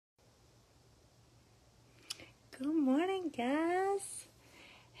Good morning, guys.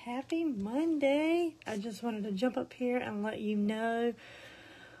 Happy Monday. I just wanted to jump up here and let you know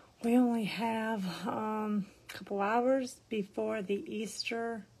we only have a couple hours before the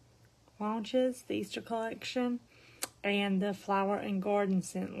Easter launches, the Easter collection, and the flower and garden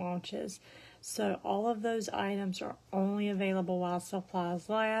scent launches. So all of those items are only available while supplies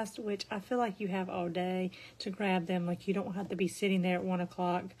last, which I feel like you have all day to grab them. Like, you don't have to be sitting there at 1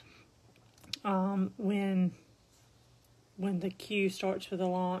 o'clock when the queue starts for the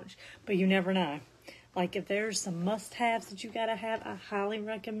launch, but you never know. Like, if there's some must-haves that you gotta have, I highly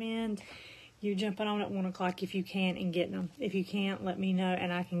recommend you jumping on at 1 o'clock if you can and getting them. If you can't, let me know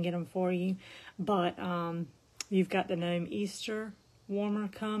and I can get them for you. But you've got the Gnome Easter warmer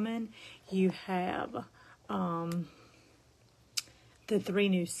coming. You have the 3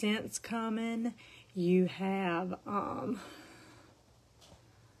 new scents coming. You have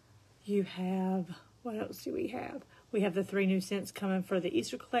what else do we have? We have the 3 new scents coming for the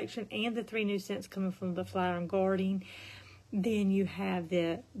Easter collection and the 3 new scents coming from the flower and garden. Then you have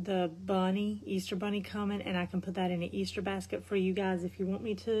the bunny, Easter bunny coming, and I can put that in an Easter basket for you guys if you want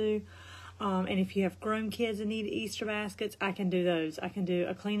me to. And if you have grown kids that need Easter baskets, I can do those. I can do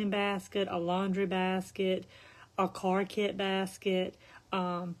a cleaning basket, a laundry basket, a car kit basket.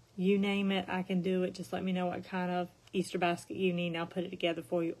 You name it, I can do it. Just let me know what kind of Easter basket you need and I'll put it together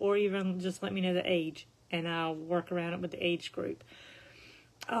for you. Or even just let me know the age and I'll work around it with the age group.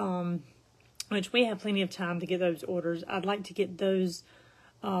 Which we have plenty of time to get those orders. I'd like to get those,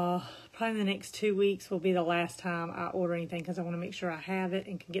 probably the next 2 weeks will be the last time I order anything because I want to make sure I have it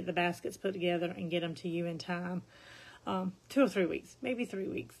and can get the baskets put together and get them to you in time. 2 or 3 weeks, maybe 3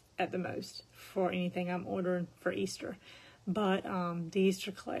 weeks at the most for anything I'm ordering for Easter. But the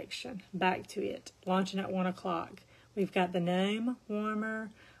Easter collection, back to it, launching at 1 o'clock. We've got the Gnome Warmer.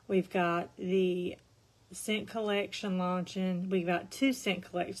 We've got the scent collection launching. We've got 2 scent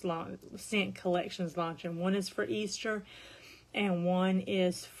collections launching. One is for Easter, and one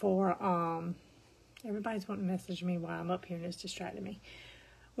is for everybody's wanting to message me while I'm up here and it's distracting me.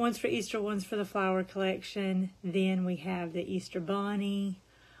 One's for Easter, one's for the flower collection. Then we have the Easter bunny.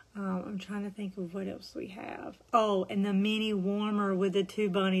 I'm trying to think of what else we have. Oh, and the mini warmer with the 2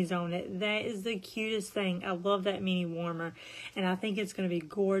 bunnies on it. That is the cutest thing. I love that mini warmer. And I think it's going to be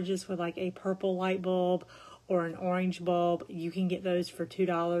gorgeous with like a purple light bulb or an orange bulb. You can get those for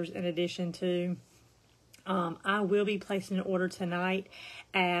 $2 in addition to. I will be placing an order tonight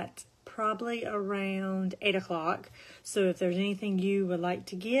at probably around 8 o'clock. So if there's anything you would like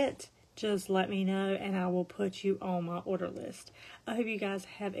to get, just let me know and I will put you on my order list. I hope you guys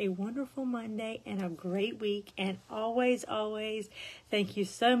have a wonderful Monday and a great week. And always, always, thank you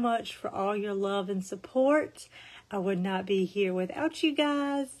so much for all your love and support. I would not be here without you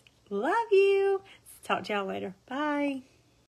guys. Love you. Talk to y'all later. Bye.